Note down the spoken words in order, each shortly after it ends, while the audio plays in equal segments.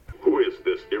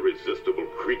irresistible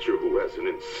creature who has an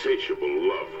insatiable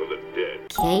love for the dead.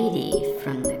 Katie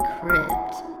from the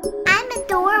Crypt. I'm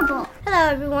adorable. Hello,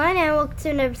 everyone, and welcome to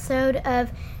an episode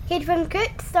of Katie from the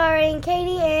Crypt, starring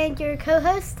Katie and your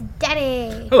co-host,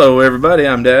 Daddy. Hello, everybody.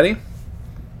 I'm Daddy.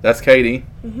 That's Katie.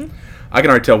 Mm-hmm. I can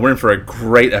already tell we're in for a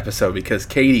great episode because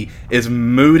Katie is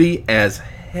moody as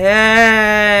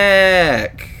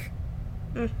heck.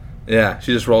 Yeah,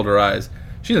 she just rolled her eyes.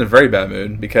 She's in a very bad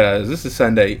mood because this is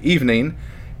Sunday evening,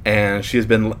 and she has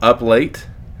been up late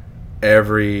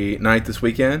every night this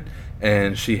weekend,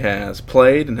 and she has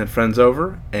played and had friends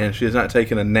over, and she has not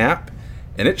taken a nap,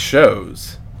 and it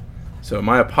shows. So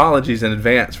my apologies in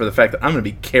advance for the fact that I'm going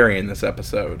to be carrying this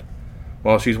episode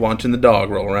while she's watching the dog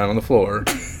roll around on the floor.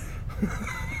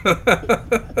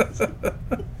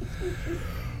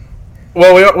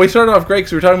 Well, we started off great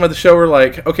because we were talking about the show. We're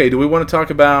like, okay, do we want to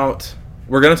talk about...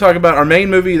 We're going to talk about our main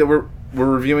movie that we're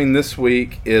reviewing this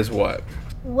week is what?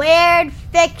 Weird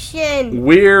fiction.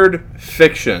 Weird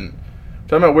fiction.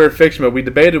 Talking about weird fiction, but we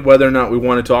debated whether or not we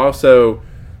wanted to also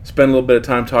spend a little bit of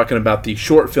time talking about the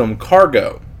short film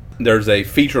Cargo. There's a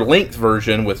feature-length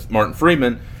version with Martin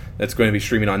Freeman that's going to be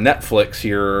streaming on Netflix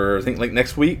here, I think, like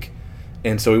next week.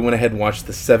 And so we went ahead and watched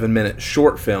the 7-minute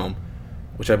short film,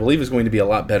 which I believe is going to be a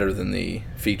lot better than the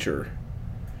feature.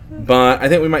 But I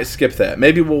think we might skip that.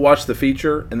 Maybe we'll watch the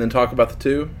feature and then talk about the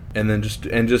two, and then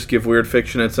just give Weird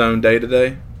Fiction its own day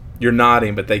today. You're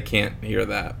nodding, but they can't hear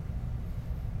that.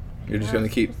 You're just going to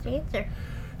keep...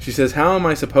 She says, "How am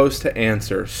I supposed to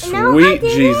answer?" Sweet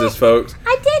Jesus, folks.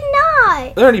 I did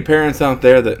not. Are there any parents out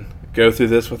there that go through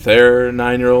this with their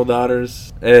 9-year-old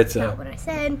daughters? That's not what I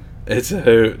said. It's a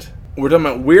hoot. We're talking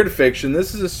about Weird Fiction.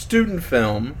 This is a student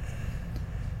film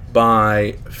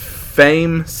by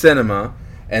Fame Cinema.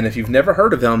 And if you've never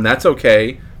heard of them, that's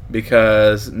okay,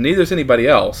 because neither is anybody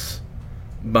else.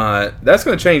 But that's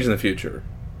going to change in the future,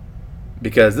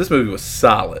 because this movie was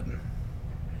solid.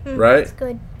 Right? It's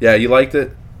good. Yeah, you liked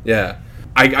it? Yeah.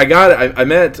 I got it. I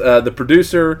met the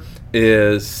producer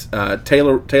is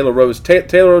Taylor Rose.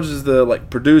 Taylor Rose is the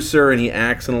producer, and he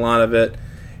acts in a lot of it.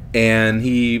 And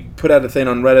he put out a thing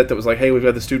on Reddit that was like, "Hey, we've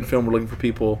got the student film. We're looking for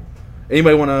people.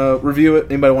 Anybody want to review it?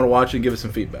 Anybody want to watch it and give us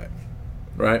some feedback?"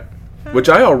 Right? Which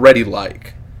I already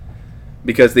like,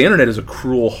 because the internet is a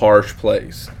cruel, harsh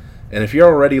place. And if you're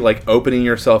already opening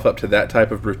yourself up to that type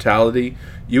of brutality,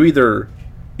 you either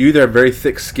have very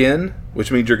thick skin,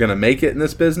 which means you're going to make it in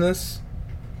this business,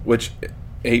 which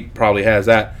he probably has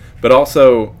that, but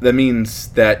also that means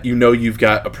that you've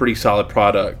got a pretty solid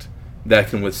product that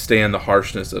can withstand the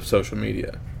harshness of social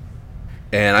media.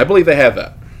 And I believe they have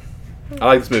that. I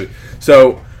like this movie.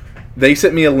 So they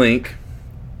sent me a link,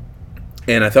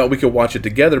 and I thought we could watch it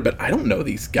together, but I don't know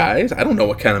these guys. I don't know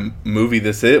what kind of movie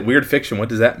this is. Weird Fiction, what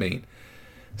does that mean?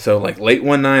 So, late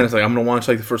one night, I was like, I'm going to watch,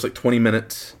 the first, 20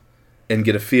 minutes and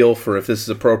get a feel for if this is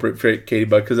appropriate for Katie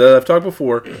Bug. Because as I've talked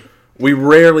before, we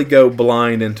rarely go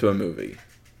blind into a movie.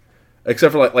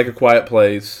 Except for, like A Quiet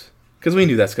Place. Because we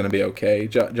knew that's going to be okay.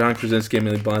 John Krasinski,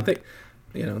 Emily Blunt, I think,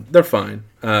 they're fine.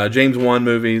 James Wan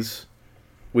movies,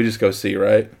 we just go see,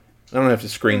 right? I don't have to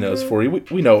screen those for you.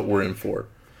 We know what we're in for.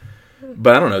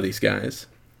 But I don't know these guys.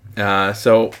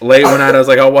 So late one night, I was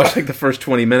like, I'll watch the first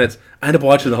 20 minutes. I ended up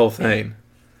watching the whole thing.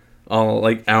 All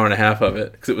hour and a half of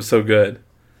it. Because it was so good.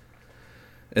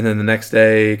 And then the next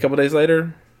day, a couple days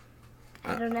later.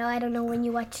 I don't know. I don't know when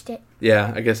you watched it.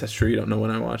 Yeah, I guess that's true. You don't know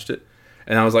when I watched it.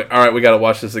 And I was like, all right, we got to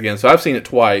watch this again. So I've seen it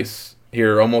twice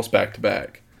here, almost back to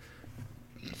back.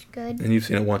 It's good. And you've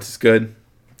seen it once. It's good.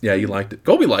 Yeah, you liked it.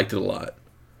 Colby liked it a lot,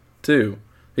 too.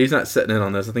 He's not sitting in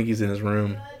on this. I think he's in his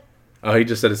room. Oh, he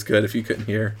just said it's good if you couldn't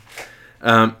hear.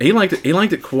 He liked it. He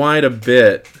liked it quite a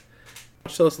bit.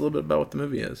 Tell us a little bit about what the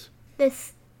movie is.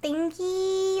 This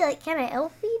stinky, kind of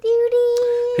elfy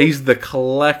duty. He's the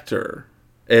collector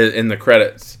in the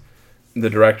credits. The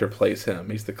director plays him.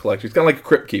 He's the collector. He's kind of like a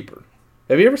crypt keeper.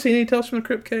 Have you ever seen any Tales from the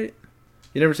Crypt, Kate?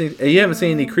 You haven't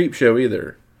seen any Creep Show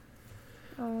either.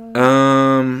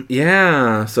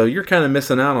 Yeah. So you're kind of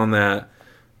missing out on that.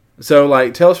 So,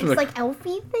 Tales from the... It's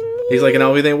elfy thing? He's like an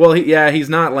elfy thing. Well, he's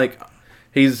not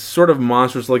he's sort of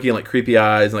monstrous looking, creepy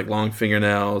eyes, long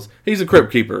fingernails. He's a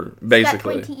crypt keeper,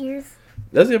 basically. He's got pointy ears.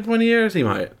 Does he have pointy ears? He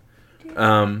might.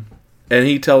 And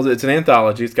he tells it's an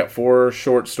anthology. It's got 4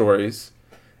 short stories,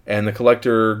 and the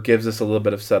collector gives us a little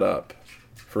bit of setup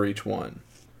for each one.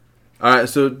 All right,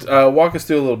 so walk us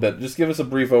through a little bit. Just give us a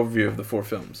brief overview of the 4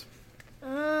 films.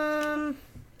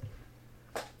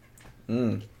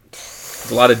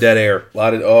 It's a lot of dead air.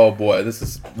 Oh boy, this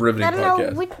is riveting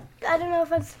podcast. I don't know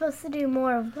if I'm supposed to do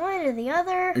more of one or the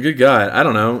other. Good God, I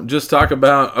don't know. Just talk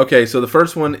about... Okay, so the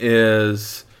first one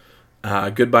is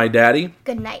Goodbye Daddy.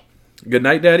 Good night. Good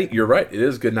Night Daddy. You're right. It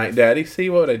is Good Night Daddy. See,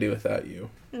 what would I do without you?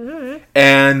 Mm-hmm.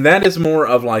 And that is more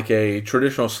of like a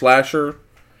traditional slasher.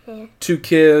 Yeah. Two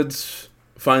kids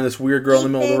find this weird girl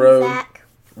in the middle of the Ethan, road. Zach.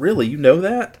 Really? You know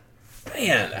that?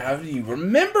 Man, how do you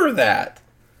remember that?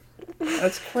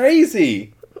 That's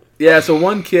crazy. Yeah, so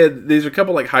one kid, these are a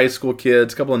couple like high school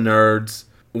kids, a couple of nerds.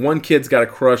 One kid's got a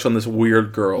crush on this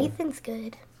weird girl. Ethan's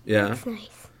good. Yeah. That's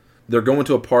nice. They're going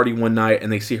to a party one night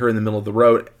and they see her in the middle of the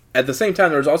road. At the same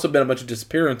time, there's also been a bunch of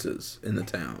disappearances in the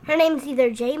town. Her name's either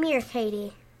Jamie or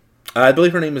Katie. I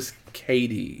believe her name is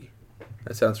Katie.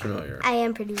 That sounds familiar. I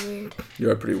am pretty weird. You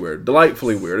are pretty weird.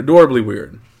 Delightfully weird. Adorably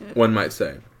weird, one might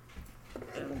say.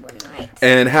 One night.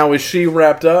 And how is she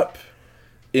wrapped up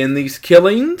in these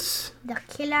killings? The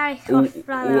killer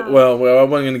Well, I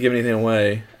wasn't going to give anything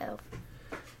away. Oh.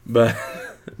 But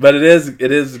it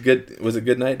is good. Was it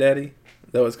Good Night Daddy?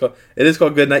 That was called. It is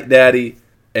called Good Night Daddy.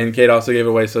 And Kate also gave it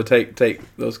away, so take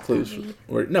those clues.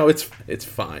 No, it's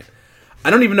fine. I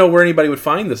don't even know where anybody would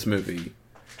find this movie.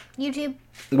 YouTube.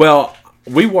 Well,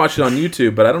 we watched it on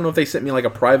YouTube, but I don't know if they sent me like a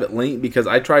private link because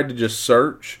I tried to just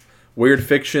search Weird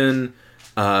Fiction.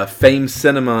 Fame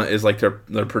Cinema is like their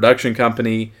production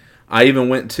company. I even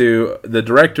went to the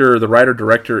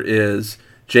writer-director is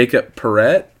Jacob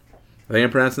Perret. I think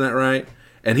I'm pronouncing that right.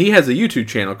 And he has a YouTube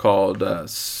channel called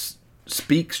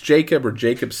Speaks Jacob or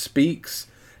Jacob Speaks.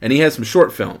 And he has some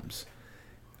short films.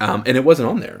 And it wasn't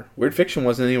on there. Weird Fiction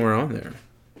wasn't anywhere on there.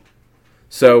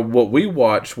 So what we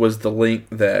watched was the link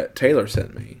that Taylor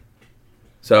sent me.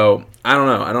 So I don't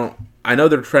know. I know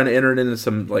they're trying to enter it into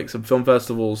some film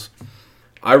festivals.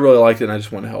 I really liked it, and I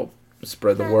just want to help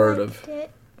spread the word of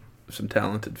some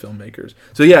talented filmmakers.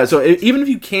 So yeah, even if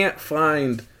you can't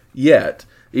find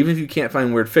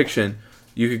Weird Fiction,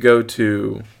 you could go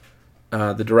to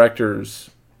the director's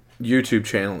YouTube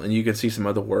channel, and you can see some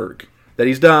other work that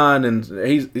he's done, and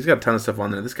he's got a ton of stuff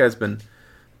on there. This guy's been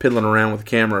piddling around with a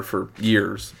camera for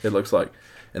years, it looks like.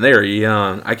 And they are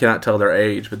young. I cannot tell their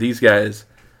age, but these guys,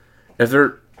 if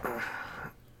they're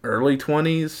early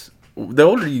 20s, the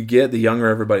older you get, the younger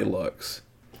everybody looks.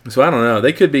 So I don't know.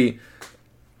 They could be...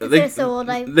 They're so old.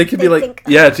 They could be like...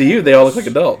 Yeah, to you, they all look like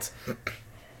adults.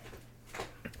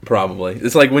 Probably.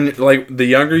 It's like when the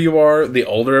younger you are, the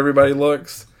older everybody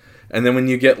looks. And then when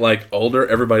you get older,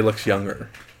 everybody looks younger.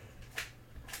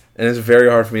 And it's very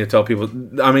hard for me to tell people.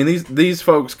 I mean, these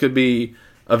folks could be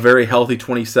a very healthy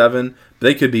 27. But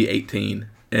they could be 18.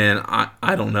 And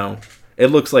I don't know. It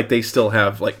looks like they still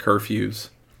have curfews.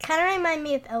 Kind of remind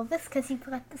me of Elvis because you've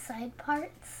got the side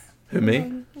parts. Who, me?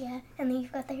 And then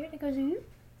you've got the hair that goes...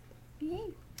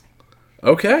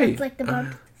 Okay. It's like the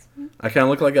bump. I kind of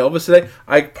look like Elvis today.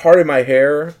 I parted my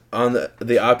hair on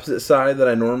the opposite side that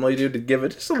I normally do to give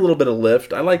it just a little bit of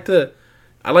lift. I like to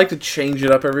change it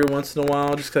up every once in a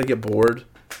while just because I get bored.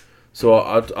 So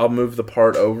I'll move the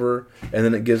part over, and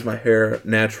then it gives my hair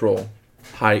natural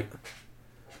height.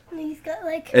 And he's got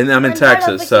and I'm in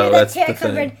Texas, so that's the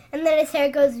thing. And then his hair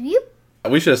goes whoop.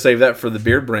 We should have saved that for the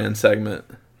beard brand segment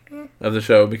of the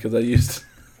show because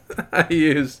I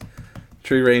used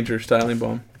Tree Ranger styling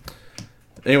balm.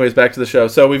 Anyways, back to the show.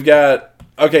 So we've got...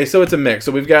 Okay, so it's a mix.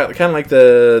 So we've got kind of like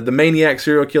the Maniac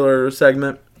serial killer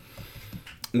segment.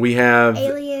 We have...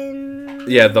 Alien...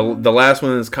 Yeah, the last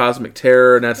one is Cosmic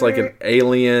Terror, and that's like an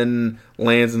alien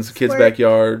lands in some kids'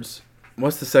 backyards.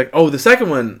 What's the second... Oh, the second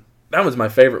one, that was my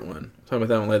favorite one. I'll talk about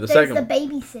that one later. There's the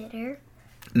Babysitter.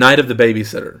 Night of the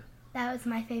Babysitter. That was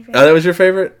my favorite. Oh, that was your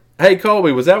favorite? Hey,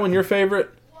 Colby, was that one your favorite?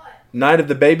 What? Night of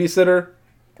the Babysitter?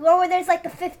 The one where there's the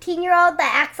 15-year-old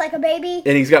that acts like a baby.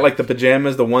 And he's got the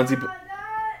pajamas, the onesie.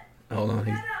 Hold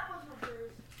on.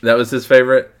 That was his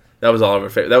favorite? That was all of our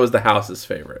favorite. That was the house's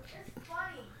favorite. It's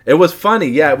funny. It was funny.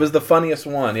 Yeah, it was the funniest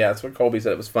one. Yeah, that's what Colby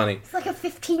said. It was funny. It's like a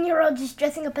 15-year-old just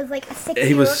dressing up as a 6-year-old.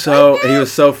 He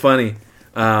was so funny.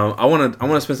 I want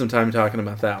to spend some time talking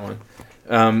about that one.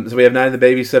 So we have Night of the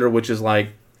Babysitter, which is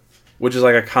like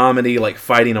a comedy,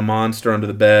 fighting a monster under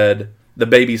the bed. The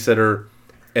babysitter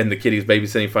and the kitty's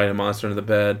babysitting, fighting a monster under the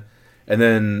bed. And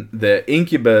then the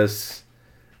Incubus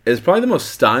is probably the most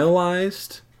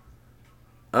stylized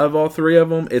of all three of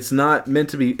them. It's not meant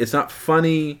to be... It's not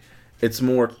funny. It's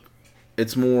more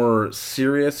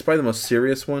serious. It's probably the most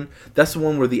serious one. That's the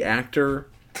one where the actor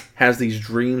has these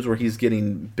dreams where he's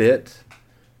getting bit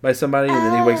by somebody, and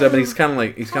then he wakes up and he's kind of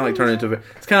like turning into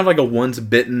it's kind of like a once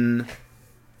bitten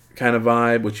kind of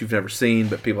vibe, which you've never seen,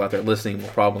 but people out there listening will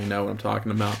probably know what I'm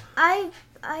talking about.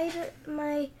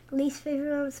 My least favorite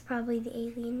one was probably the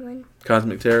alien one.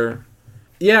 Cosmic Terror.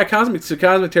 Yeah, Cosmic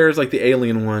Terror is like the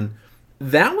alien one.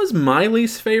 That was my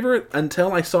least favorite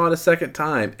until I saw it a second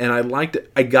time, and I liked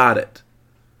it. I got it.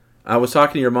 I was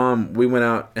talking to your mom. We went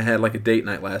out and had like a date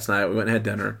night last night. We went and had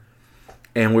dinner.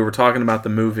 And we were talking about the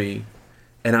movie.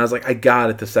 And I was like, I got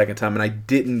it the second time. And I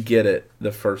didn't get it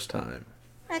the first time.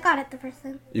 I got it the first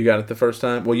time. You got it the first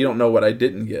time? Well, you don't know what I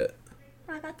didn't get.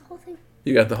 I got the whole thing.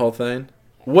 You got the whole thing?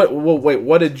 Wait,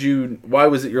 what did you... Why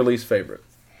was it your least favorite?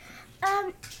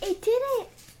 It didn't,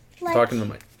 like... Talking to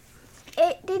the mic.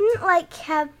 It didn't, like,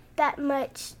 have that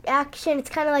much action. It's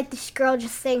kind of like this girl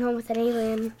just staying home with an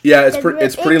alien. Yeah, it's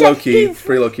pretty low-key. It's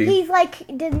pretty low-key. He's, like...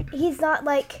 He's not,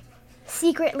 like,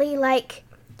 secretly, like...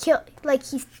 Kill, like,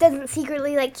 he doesn't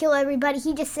secretly, like, kill everybody.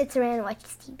 He just sits around and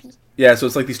watches TV. Yeah, so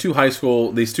it's like these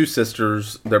two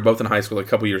sisters. They're both in high school, like a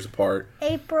couple years apart.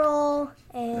 April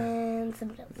and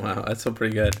somebody else. Wow, that's so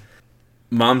pretty good.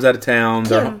 Mom's out of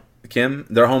town. Kim.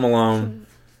 They're home alone.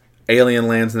 Kim. Alien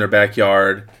lands in their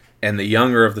backyard, and the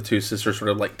younger of the two sisters sort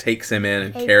of like takes him in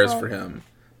and cares for him.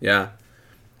 Yeah,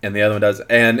 and the other one does,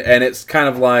 and it's kind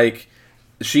of like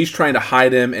she's trying to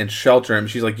hide him and shelter him.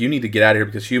 She's like, "You need to get out of here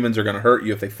because humans are going to hurt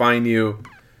you if they find you."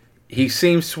 He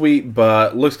seems sweet,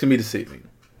 but looks to be deceiving.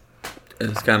 And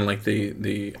it's kind of like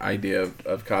the idea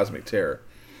of cosmic terror.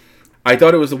 I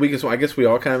thought it was the weakest one. I guess we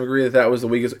all kind of agree that was the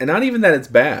weakest. And not even that it's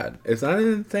bad. It's not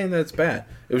even saying that it's bad.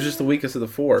 It was just the weakest of the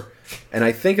four. And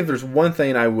I think if there's one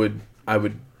thing I would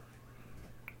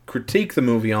critique the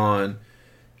movie on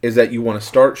is that you want to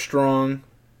start strong,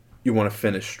 you want to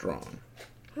finish strong.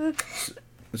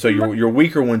 So your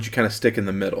weaker ones you kind of stick in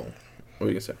the middle. What are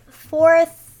you going to say?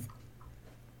 Fourth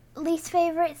least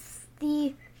favorite's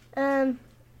the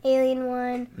alien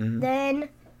one, then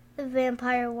the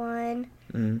vampire one,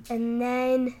 and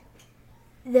then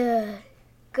the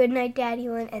Goodnight Daddy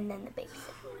one, and then the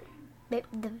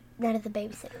babysitter one. None of the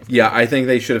babysitters. Yeah, I think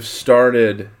they should have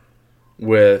started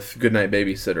with Goodnight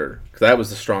Babysitter, because that was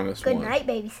the strongest one. Goodnight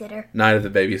Babysitter. Night of the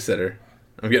Babysitter.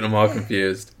 I'm getting them all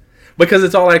confused. Because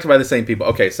it's all acted by the same people.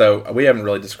 Okay, so we haven't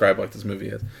really described what this movie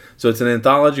is. So it's an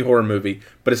anthology horror movie,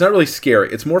 but it's not really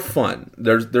scary. It's more fun.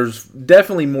 There's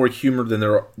definitely more humor than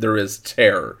there is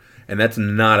terror, and that's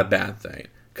not a bad thing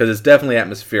because it's definitely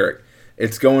atmospheric.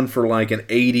 It's going for like an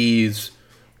 80s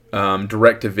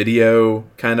direct-to-video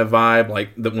kind of vibe,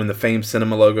 like when the Fame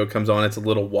Cinema logo comes on, it's a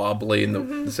little wobbly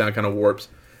and the sound kind of warps.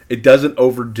 It doesn't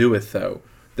overdo it, though.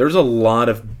 There's a lot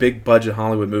of big-budget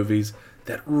Hollywood movies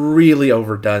that really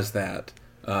overdoes that.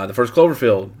 The first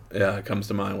Cloverfield comes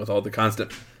to mind with all the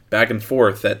constant back and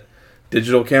forth that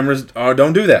digital cameras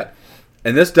don't do that.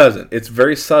 And this doesn't. It's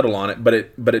very subtle on it, but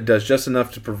it does just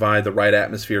enough to provide the right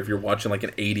atmosphere if you're watching like an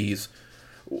 80s,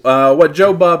 what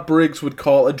Joe Bob Briggs would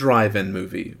call a drive-in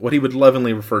movie. What he would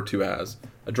lovingly refer to as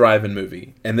a drive-in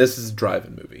movie. And this is a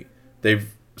drive-in movie.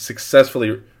 They've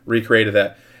successfully recreated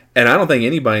that. And I don't think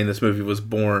anybody in this movie was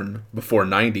born before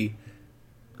 90.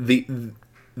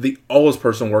 The oldest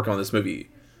person working on this movie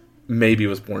maybe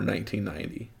was born in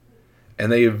 1990,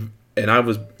 and I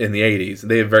was in the 80s.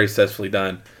 They have very successfully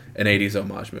done an 80s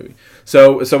homage movie.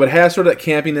 So it has sort of that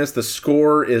campiness. The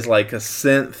score is like a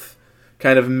synth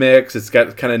kind of mix. It's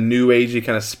got kind of new agey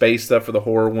kind of space stuff for the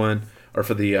horror one or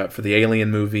for the alien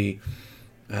movie.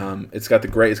 It's got a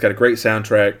great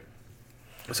soundtrack.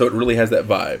 So it really has that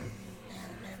vibe.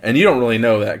 And you don't really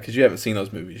know that because you haven't seen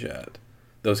those movies yet.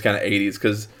 Those kind of 80s,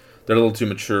 because they're a little too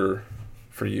mature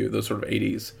for you, those sort of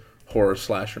 80s horror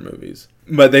slasher movies.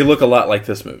 But they look a lot like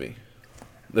this movie.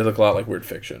 They look a lot like Weird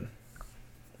Fiction.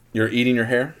 You're eating your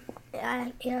hair?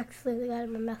 I actually got it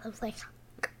in my mouth. I was like...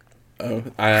 Oh,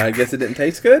 I guess it didn't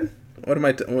taste good? What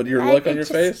your look on your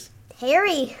face?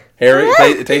 Hairy. Hairy?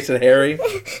 It tasted hairy?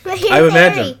 I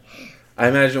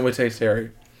imagine it would taste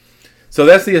hairy. So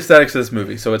that's the aesthetics of this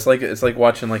movie. So it's like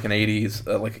watching like an 80s,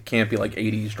 like a campy like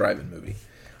 80s drive-in movie.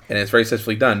 And it's very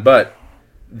successfully done. But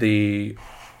the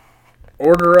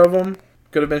order of them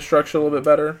could have been structured a little bit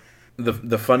better.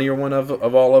 The funnier one of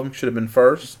all of them should have been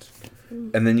first.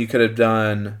 And then you could have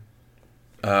done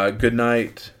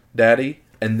Goodnight Daddy.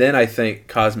 And then I think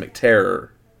Cosmic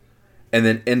Terror. And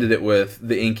then ended it with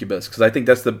The Incubus. Because I think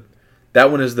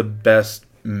that one is the best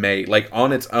made. Like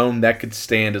on its own, that could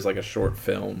stand as like a short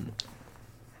film.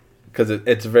 Because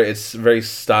it's very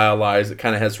stylized. It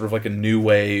kind of has sort of like a new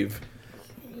wave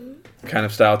kind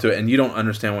of style to it, and you don't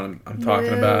understand what I'm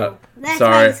talking about.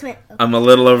 Sorry, I'm a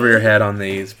little over your head on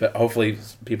these, but hopefully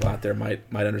people out there might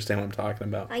understand what I'm talking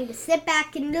about. I can just sit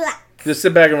back and relax. Just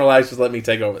sit back and relax. Just let me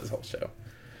take over this whole show.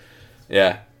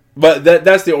 Yeah, but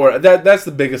that's the order. That's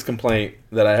the biggest complaint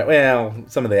that I have. Well,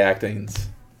 some of the acting's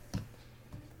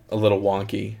a little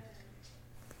wonky.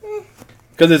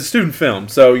 Because it's a student film,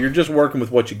 so you're just working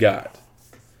with what you got.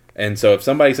 And so if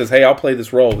somebody says, hey, I'll play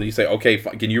this role, you say, okay,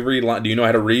 can you read? Do you know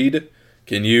how to read?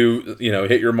 Can you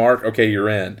hit your mark? Okay, you're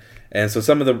in. And so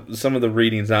some of the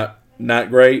reading's not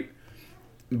great,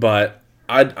 but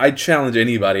I'd challenge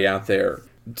anybody out there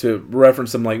to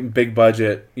reference some like big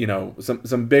budget,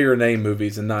 some bigger name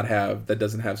movies and that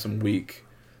doesn't have some weak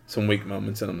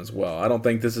moments in them as well. I don't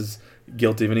think this is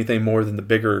guilty of anything more than the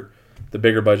bigger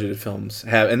budgeted films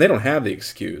have, and they don't have the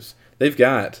excuse. They've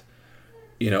got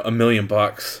 $1 million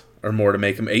or more to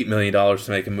make them, $8 million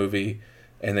to make a movie,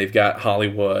 and they've got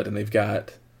Hollywood, and they've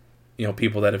got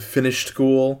people that have finished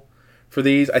school for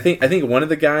these. I think one of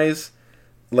the guys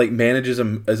manages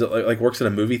works in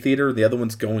a movie theater. The other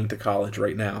one's going to college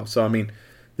right now. So I mean,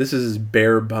 this is as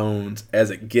bare bones as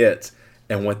it gets,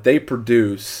 and what they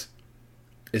produce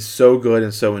is so good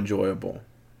and so enjoyable.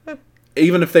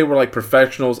 Even if they were like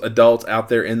professionals, adults out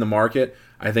there in the market,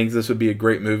 I think this would be a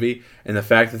great movie. And the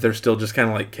fact that they're still just kind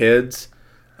of like kids,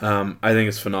 I think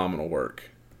it's phenomenal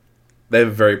work. They have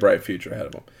a very bright future ahead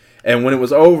of them. And when it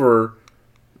was over,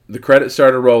 the credits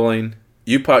started rolling.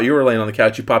 You were laying on the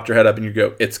couch, you popped your head up, and you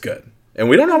go, "It's good." And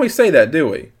we don't always say that, do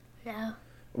we? No.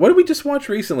 What did we just watch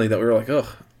recently that we were like, ugh?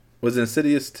 Was it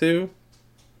Insidious 2?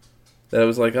 That it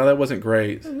was like, oh, that wasn't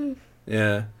great. Mm-hmm.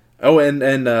 Yeah. Oh, and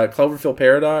Cloverfield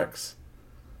Paradox.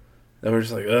 That we're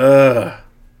just like, ugh.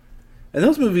 And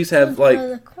those movies have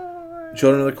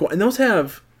Children of the Corn, and those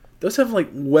have like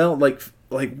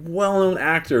well-known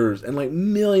actors and like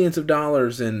millions of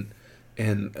dollars in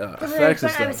effects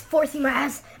and stuff. I was forcing my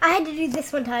ass. I had to do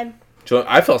this one time.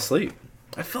 I fell asleep.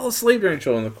 I fell asleep during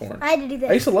Children of the Corn. I had to do this.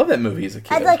 I used to love that movie as a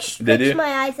kid. I'd stretch my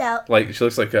eyes out. Like she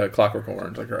looks like a Clockwork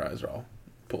Orange, like her eyes are all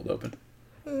pulled open.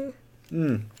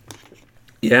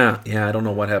 Yeah. I don't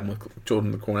know what happened with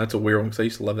Children of the Corn. That's a weird one because I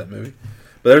used to love that movie.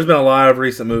 But there's been a lot of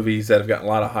recent movies that have gotten a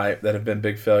lot of hype that have been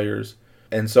big failures.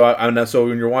 And so so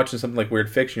when you're watching something like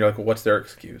Weird Fiction, you're like, well, what's their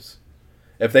excuse?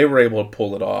 If they were able to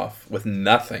pull it off with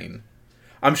nothing,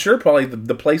 I'm sure probably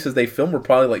the places they filmed were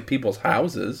probably like people's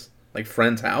houses, like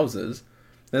friends' houses.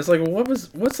 And it's like, well,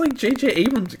 what's like J.J.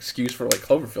 Abrams' excuse for like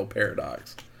Cloverfield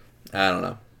Paradox? I don't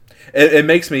know. It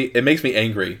makes me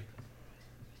angry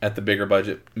at the bigger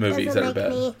budget movies that are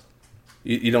bad.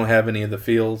 You don't have any of the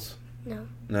feels?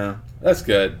 No. That's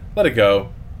good. Let it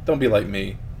go. Don't be like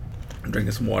me. I'm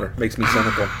drinking some water. Makes me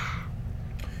cynical.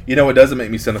 You know what doesn't make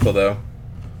me cynical, though?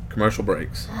 Commercial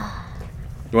breaks.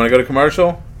 You want to go to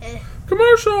commercial?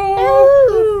 Commercial!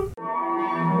 Ooh.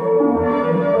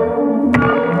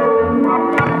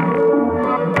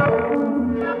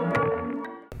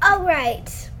 All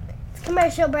right. It's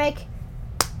commercial break.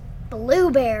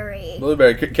 Blueberry.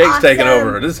 Kate's awesome. Taking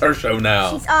over. This is her show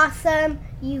now. She's awesome.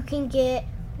 You can get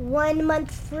 1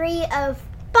 month free of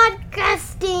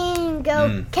podcasting.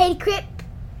 Go, Katie Crip.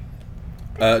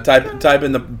 Type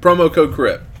in the promo code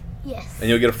CRIP. Yes. And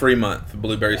you'll get a free month of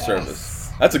Blueberry service.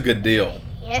 That's a good deal.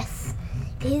 Yes,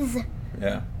 it is.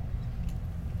 Yeah.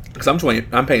 Because I'm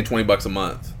paying $20 a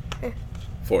month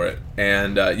for it,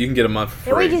 and you can get a month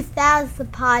for free. And we do thousands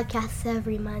of podcasts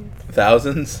every month.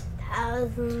 Thousands?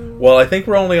 Thousands. Well, I think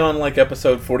we're only on like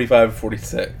episode 45 or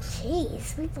 46.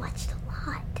 Jeez, we've watched a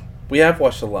lot. We have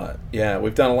watched a lot. Yeah,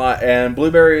 we've done a lot, and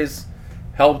Blueberry's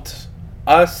helped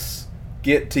us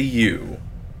get to you.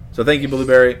 So thank you,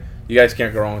 Blueberry. You guys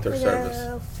can't go wrong with their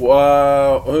service.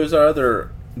 Wow, who's our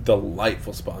other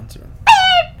delightful sponsor?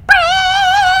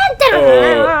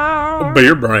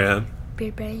 Beard Brand.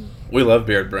 Beard Brand. We love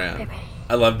Beard Brand.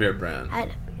 I love Beard Brand. I love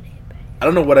Beard Brand. I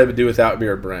don't know what I would do without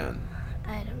Beard Brand.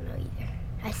 I don't know either.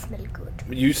 I smell good.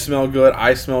 You smell good.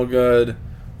 I smell good.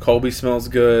 Colby smells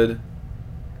good.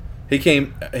 He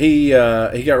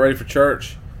got ready for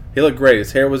church. He looked great.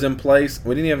 His hair was in place.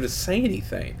 We didn't even have to say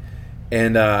anything.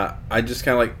 And I just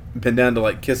kind of like bent down to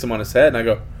like kiss him on his head, and I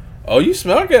go, "Oh, you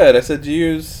smell good." I said, "Do you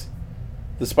use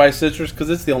the Spice Citrus? Because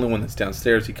it's the only one that's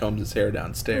downstairs." He combs his hair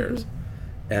downstairs,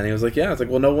 and he was like, "Yeah." I was like,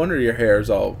 "Well, no wonder your hair is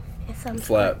all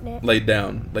flat, laid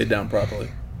down properly."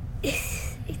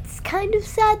 It's kind of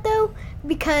sad though,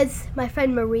 because my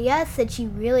friend Maria said she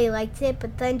really liked it,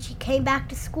 but then she came back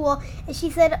to school and she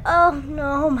said, "Oh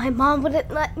no, my mom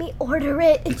wouldn't let me order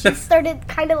it," and she started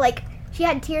kind of like, she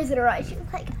had tears in her eyes. She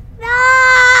was like,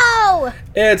 "No!"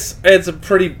 It's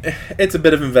a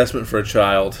bit of investment for a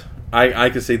child. I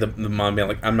could see the mom being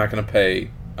like, I'm not gonna pay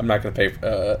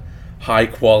high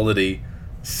quality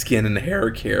skin and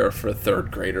hair care for a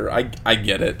third grader. I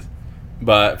get it,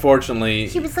 but fortunately,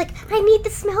 she was like, "I need the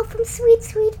smell from sweet,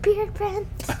 sweet Beard Brand."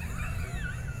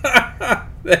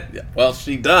 Well,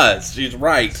 she does. She's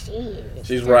right.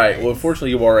 She's right. Well, fortunately,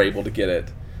 you are able to get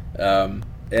it. And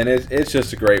it's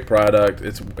just a great product.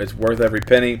 It's worth every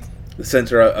penny. The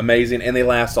scents are amazing, and they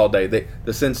last all day.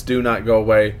 The scents do not go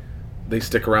away. They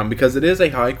stick around because it is a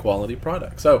high-quality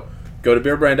product. So go to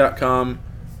beardbrand.com,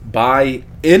 buy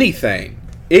anything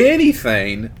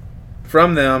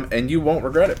from them, and you won't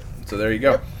regret it. So there you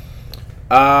go.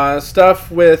 Stuff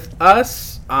with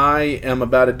us. I am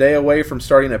about a day away from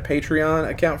starting a Patreon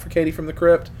account for Katie from the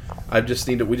Crypt. We just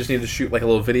need to shoot like a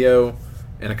little video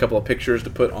and a couple of pictures to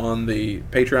put on the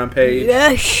Patreon page.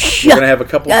 We're gonna have a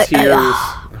couple of tiers.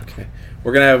 Okay.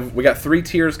 We got 3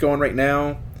 tiers going right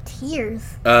now. Tiers.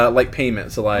 Like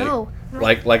payments, so like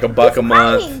a buck a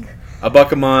month,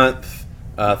 $1 a month,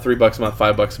 $3 a month,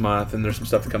 $5 a month, and there's some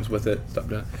stuff that comes with it. Stop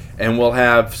doing it. And we'll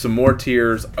have some more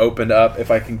tiers opened up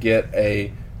if I can get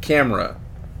a camera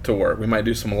to work. We might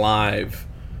do some live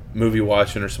movie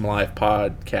watching or some live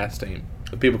podcasting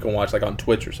that people can watch like on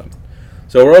Twitch or something.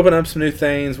 So we're opening up some new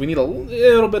things. We need a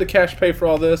little bit of cash pay for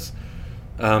all this.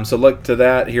 So look to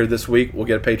that here this week. We'll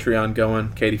get a Patreon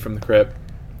going. Katie from the Crypt.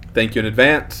 Thank you in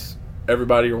advance.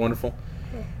 Everybody, you're wonderful.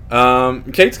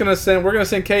 Kate's we're gonna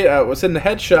send Kate we'll send the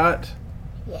headshot.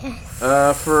 Yes.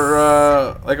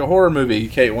 For like a horror movie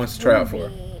Kate wants to try out for.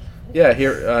 Yeah,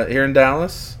 here in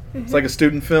Dallas. Mm-hmm. It's like a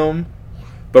student film.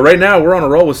 But right now we're on a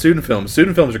roll with student films.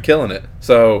 Student films are killing it.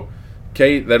 So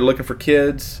Kate, they're looking for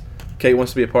kids. Kate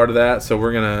wants to be a part of that, so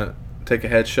we're gonna take a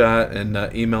headshot and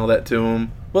email that to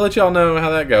them. We'll let y'all know how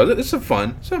that goes. It's some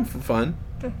fun. Something fun.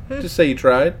 Mm-hmm. Just say you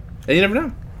tried, and you never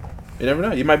know. You never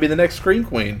know. You might be the next Scream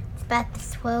Queen. It's about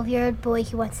this 12-year-old boy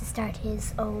who wants to start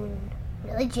his own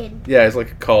religion. Yeah, it's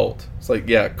like a cult. It's like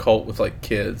a cult with like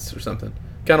kids or something.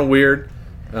 Kind of weird,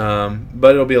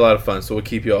 but it'll be a lot of fun. So we'll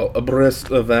keep you all abreast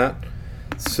of that.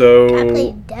 So. Can I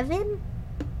play Devin?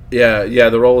 Yeah.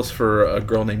 The role is for a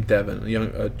girl named Devin,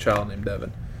 a child named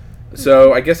Devin.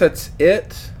 So I guess that's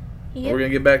it. Yep. We're gonna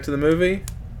get back to the movie.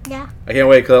 Yeah. I can't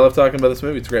wait because I love talking about this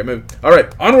movie. It's a great movie. All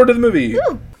right, onward to the movie.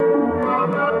 Ooh.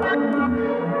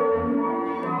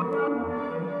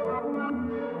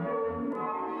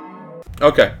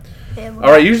 Okay.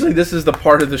 All right. Usually this is the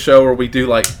part of the show where we do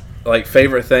like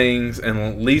favorite things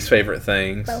and least favorite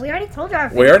things. But we already told you our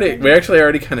favorite. We actually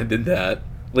already kind of did that.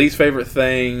 Least favorite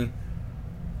thing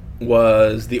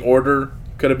was the order.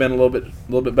 Could have been a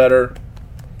little bit better.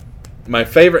 My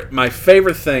favorite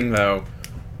thing though,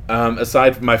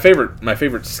 aside from my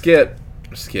favorite skit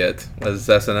was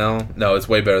SNL. No, it's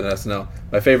way better than SNL.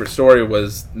 My favorite story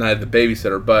was Night of the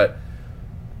Babysitter, but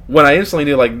when I instantly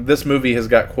knew like this movie has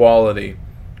got quality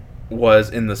was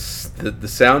in the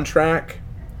soundtrack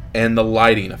and the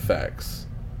lighting effects.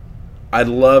 I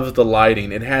loved the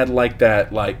lighting. It had like that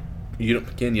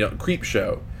creep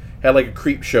show. It had like a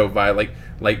creep show vibe,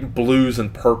 like blues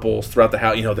and purples throughout the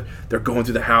house. They're going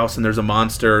through the house and there's a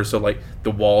monster, so like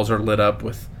the walls are lit up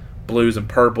with blues and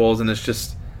purples, and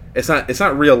it's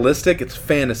not realistic. It's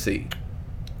fantasy,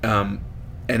 and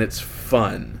it's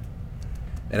fun.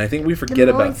 And I think we forget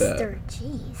about that.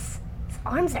 Jeez, his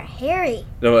arms are hairy.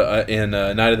 No, in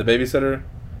Night of the Babysitter,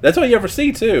 that's all you ever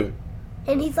see too.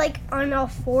 And he's like on all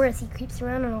fours. He creeps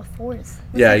around on all fours.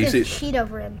 Yeah, like you see a sheet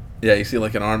over him. Yeah, you see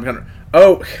like an arm kind of.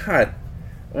 Oh God,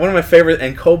 one of my favorite,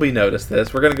 and Colby noticed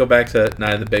this. We're gonna go back to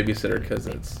Night of the Babysitter because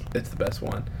it's the best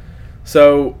one.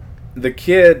 So the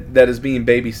kid that is being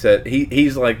babysit,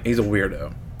 he's a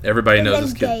weirdo. Everybody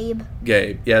knows this kid.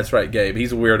 Gabe. Yeah, that's right, Gabe.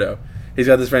 He's a weirdo. He's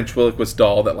got this ventriloquist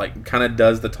doll that like kind of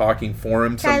does the talking for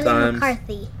him sometimes. Charlie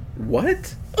McCarthy.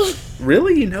 What?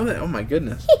 Really? You know that? Oh my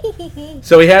goodness.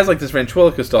 So he has like this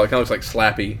ventriloquist doll. It kind of looks like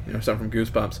Slappy, something from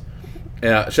Goosebumps.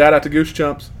 Yeah, shout out to Goose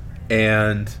Chumps.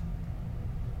 And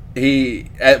he,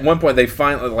 at one point, they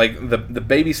finally like the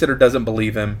babysitter doesn't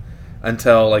believe him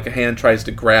until like a hand tries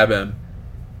to grab him,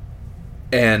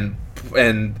 and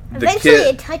the eventually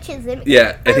kid it touches him.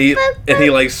 Yeah, and he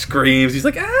like screams. He's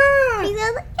like ah! He's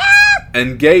like, ah!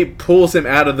 And Gabe pulls him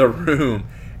out of the room,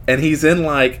 and he's in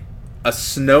like a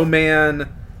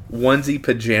snowman onesie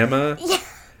pajama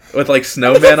with like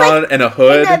snowman on it and a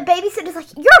hood. And the babysitter's like,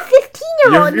 "You're a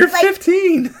 15-year-old." You're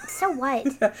 15. So what?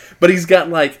 But he's got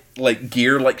like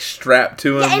gear like strapped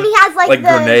to him. Yeah, and he has like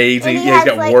grenades. He's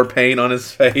got war paint on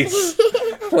his face.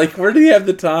 Like, where did he have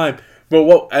the time? But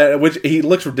which he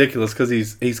looks ridiculous because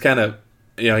he's kind of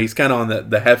on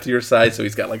the heftier side, so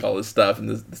he's got like all this stuff and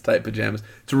this tight pajamas.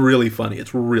 It's really funny.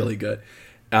 It's really good.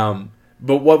 But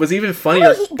what was even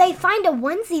funnier? They find a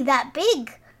onesie that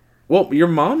big. Well, your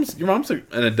mom's an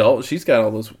adult. She's got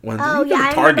all those onesies. Oh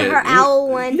yeah, I remember her owl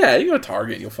one. Yeah, you go to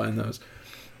Target, you'll find those.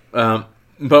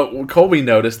 But Colby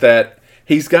noticed that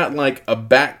he's got like a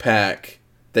backpack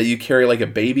that you carry like a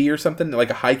baby or something, like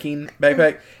a hiking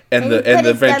backpack, and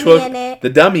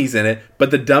the dummy's in it, but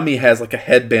the dummy has like a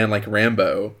headband like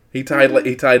Rambo. He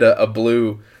tied a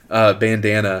blue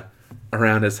bandana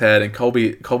around his head, and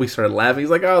Colby started laughing. He's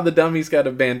like, "Oh, the dummy's got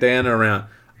a bandana around."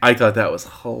 I thought that was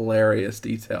hilarious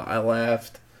detail. I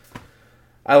laughed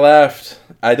I laughed.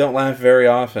 I don't laugh very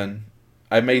often.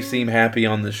 I may seem happy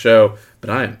on the show, but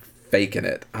I am faking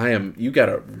it. You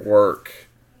gotta work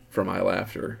for my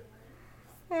laughter.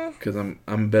 Because I'm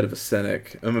a bit of a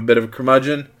cynic. I'm a bit of a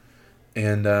curmudgeon.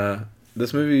 And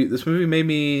this movie made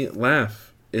me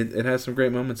laugh. It has some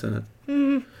great moments in it.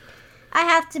 Mm-hmm. I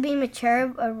have to be mature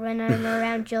when I'm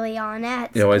around Juliana at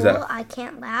school. Yeah, why is that? I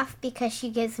can't laugh because she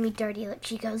gives me dirty looks.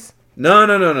 She goes,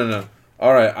 No.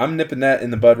 All right, I'm nipping that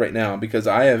in the bud right now because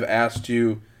I have asked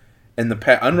you in the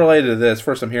past, unrelated to this,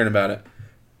 first I'm hearing about it,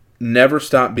 never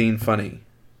stop being funny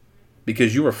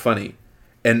because you were funny.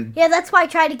 And yeah, that's why I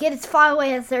try to get as far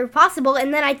away as possible,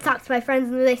 and then I talk to my friends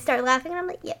and they start laughing, and I'm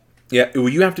like, yeah. Yeah, well,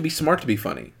 you have to be smart to be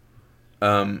funny.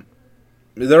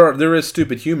 There is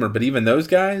stupid humor, but even those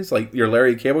guys, like your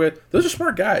Larry Cable guy, those are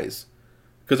smart guys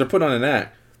because they're putting on an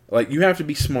act. Like, you have to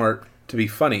be smart to be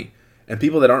funny, and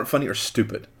people that aren't funny are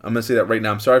stupid. I'm going to say that right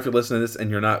now. I'm sorry if you're listening to this and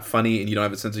you're not funny and you don't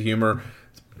have a sense of humor.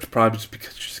 It's probably just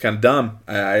because you're just kind of dumb.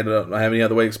 I don't have any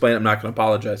other way to explain it. I'm not going to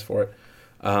apologize for it.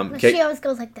 Kate, she always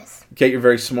goes like this. Kate, you're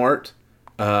very smart.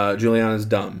 Juliana's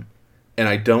dumb. And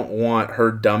I don't want her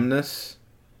dumbness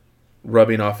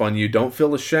rubbing off on you. Don't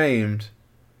feel ashamed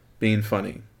being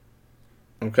funny.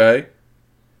 Okay?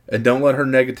 And don't let her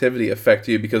negativity affect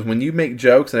you, because when you make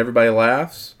jokes and everybody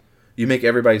laughs, you make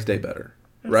everybody's day better.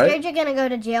 I'm right? scared you're going to go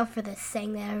to jail for this,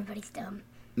 saying that everybody's dumb.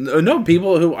 No,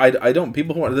 people who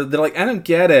people who are, they're like, I don't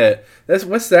get it.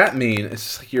 What's that mean? It's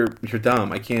just like you're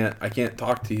dumb. I can't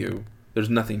talk to you. There's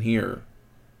nothing here.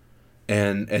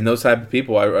 And those type of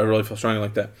people, I really feel strongly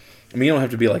like that. I mean, you don't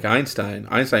have to be like Einstein.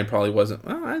 Einstein probably wasn't.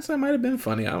 Well, Einstein might have been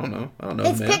funny. I don't know.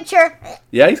 His picture.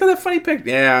 Yeah, he's got that funny picture.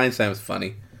 Yeah, Einstein was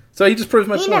funny. So he just proves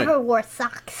my point. He never wore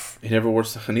socks. He never wore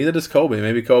socks. Neither does Kobe.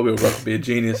 Maybe Kobe will grow up to be a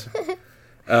genius.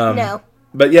 No.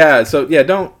 But yeah, so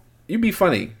yeah, you be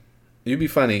funny. You be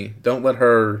funny. Don't let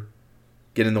her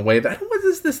get in the way. What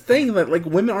is this thing that like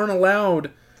women aren't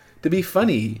allowed to be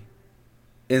funny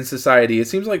in society? It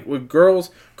seems like with girls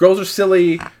are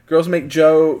silly, girls make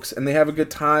jokes and they have a good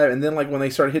time, and then like when they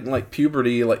start hitting like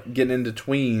puberty, like getting into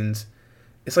tweens,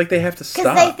 it's like they have to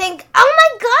stop. Because they think, oh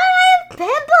my god, I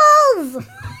have pimples!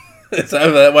 Is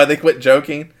that why they quit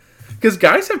joking? Because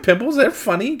guys have pimples, they're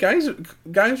funny. Guys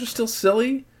are still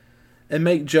silly and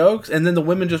make jokes, and then the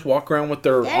women just walk around with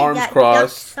their arms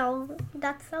crossed.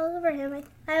 That's all over him.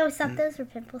 I always thought those were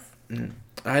pimples.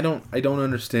 I don't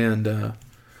understand. I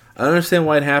don't understand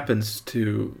why it happens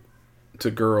to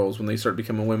girls when they start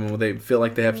becoming women, when they feel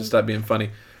like they have to stop being funny.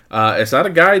 It's not a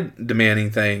guy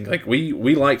demanding thing. Like we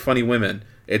like funny women.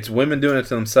 It's women doing it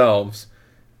to themselves,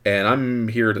 and I'm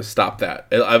here to stop that.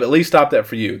 I've at least stopped that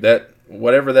for you. That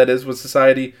whatever that is with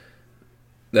society,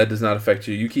 that does not affect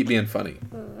you. You keep being funny,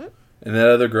 and that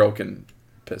other girl can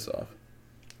piss off.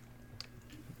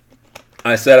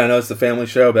 I know it's the family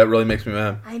show, but that really makes me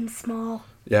mad. I'm small.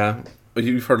 Yeah, but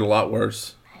you've heard a lot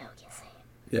worse.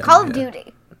 Yeah, Call of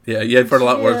Duty. Yeah, you've heard a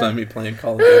lot worse than me playing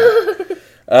Call of Duty.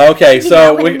 Okay,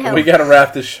 so we got to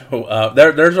wrap this show up.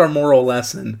 There's our moral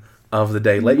lesson of the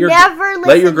day. Let your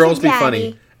girls be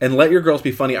funny. And let your girls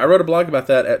be funny. I wrote a blog about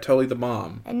that at Totally the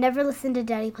Bomb. And never listen to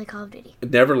Daddy play Call of Duty.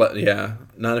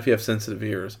 Not if you have sensitive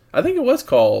ears. I think it was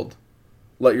called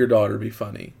Let Your Daughter Be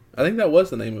Funny. I think that was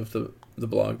the name of the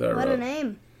blog that I wrote. What a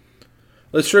name.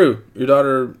 That's true. Your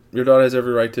daughter has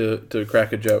every right to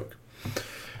crack a joke.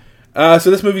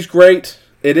 So this movie's great.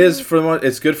 It is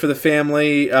it's good for the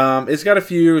family. It's got a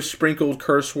few sprinkled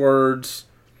curse words.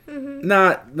 Mm-hmm.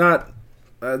 Not.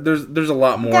 There's a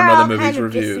lot more in other movies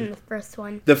reviewed. In the first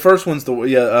one. The first one's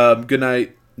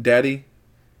Goodnight Daddy.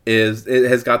 It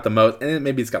has got the most, and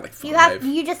maybe it's got like 5.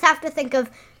 You just have to think of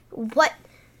what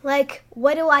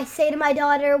do I say to my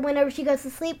daughter whenever she goes to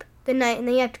sleep? Good night, and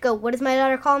then you have to go, what does my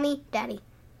daughter call me? Daddy.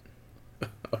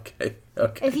 Okay.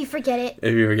 If you forget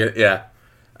it. Yeah.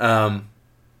 So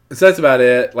that's about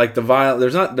it. Like the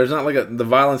there's not like the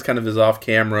violence kind of is off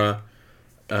camera.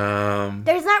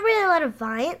 There's not really a lot of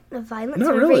violence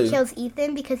not whenever really. he kills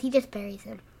Ethan, because he just buries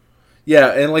him.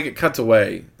 Yeah, and like it cuts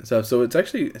away and stuff. So it's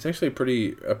actually a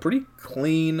pretty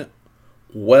clean,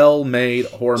 well-made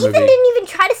horror movie. Ethan didn't even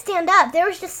try to stand up. There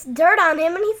was just dirt on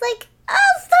him, and he's like,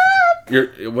 "Oh,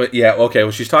 stop!" Yeah, okay.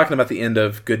 Well, she's talking about the end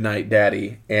of Goodnight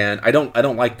Daddy, and I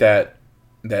don't like that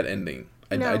ending.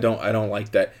 No. I don't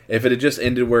like that. If it had just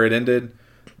ended where it ended,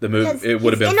 the movie it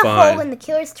would have been fine. He's in a hole, and the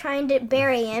killer's trying to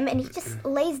bury him, and he just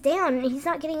lays down, and he's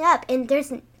not getting up. And there's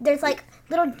like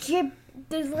little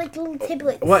little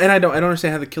giblets. Well, and I don't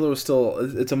understand how the killer was still.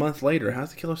 It's a month later.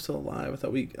 How's the killer still alive? I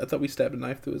thought we stabbed a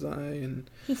knife through his eye, and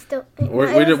he's still.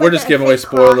 We're just giving away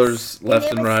spoilers left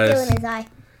and right. Still in his eye.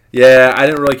 Yeah, I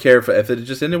didn't really care if it had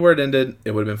just ended where it ended.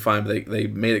 It would have been fine. But they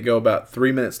made it go about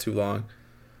 3 minutes too long.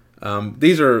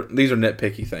 These are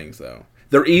nitpicky things though.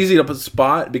 They're easy to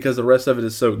spot because the rest of it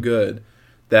is so good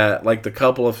that like the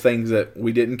couple of things that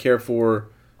we didn't care for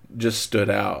just stood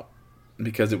out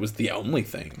because it was the only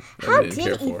thing that How we didn't did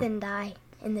care for. Ethan die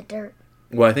in the dirt?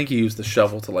 Well, I think he used the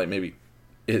shovel to like maybe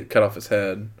cut off his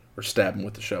head or stab him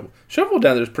with the shovel. Shovel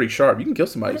down there is pretty sharp. You can kill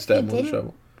somebody What with if stab him he with a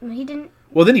didn't? shovel. He didn't.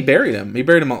 Well, then he buried him. He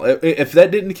buried him. If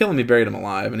that didn't kill him, he buried him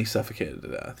alive and he suffocated to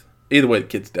death. Either way, the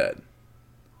kid's dead.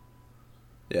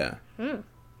 Yeah.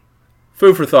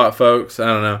 Food for thought, folks. I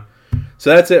don't know.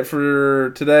 So that's it for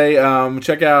today.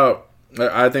 Check out the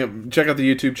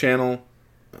YouTube channel.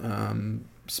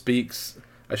 Speaks.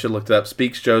 I should look it up.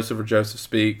 Speaks Joseph or Joseph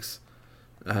Speaks.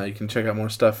 You can check out more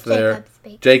stuff there. Jacob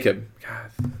Speaks. Jacob.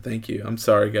 God, thank you. I'm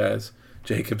sorry, guys.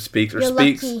 Jacob Speaks or You're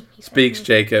Speaks. lucky. Speaks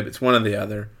Jacob. It's one or the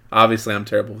other. Obviously, I'm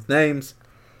terrible with names.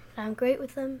 I'm great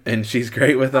with them. And she's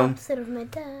great with them. Opposite of my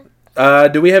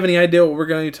dad. Do we have any idea what we're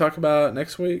going to talk about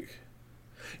next week?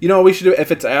 You know what we should do?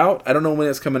 If it's out, I don't know when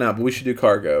it's coming out, but we should do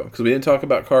Cargo. Because we didn't talk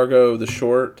about Cargo, the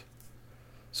short.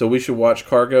 So we should watch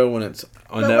Cargo when it's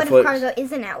on Netflix. What if Cargo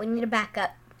isn't out? We need a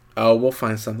backup. Oh, we'll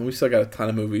find something. We still got a ton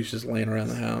of movies just laying around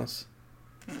the house.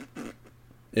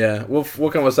 Yeah, we'll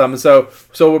come up with something. So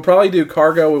we'll probably do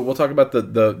Cargo. We'll talk about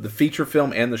the feature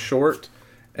film and the short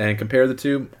and compare the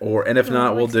two. And if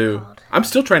not, we'll what's do... it called? I'm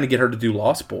still trying to get her to do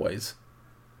Lost Boys.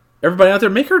 Everybody out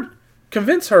there,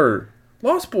 convince her.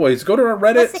 Lost Boys. Go to our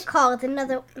Reddit. What's it called?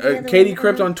 Another Katie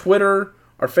Crypt on Twitter.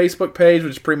 Our Facebook page,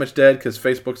 which is pretty much dead because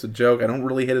Facebook's a joke. I don't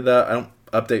really hit it up. I don't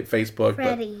update Facebook.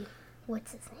 Freddy.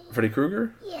 What's his name? Freddy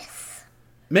Krueger? Yes.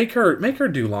 Make her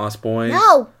do Lost Boys.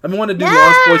 No. I've been wanting to do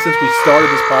Lost Boys since we started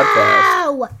this podcast.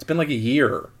 No. It's been like a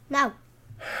year. No.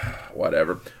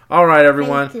 Whatever. All right,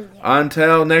 everyone. Thank you.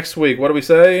 Until next week. What do we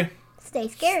say? Stay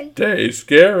scary. Stay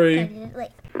scary. I did it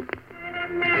late.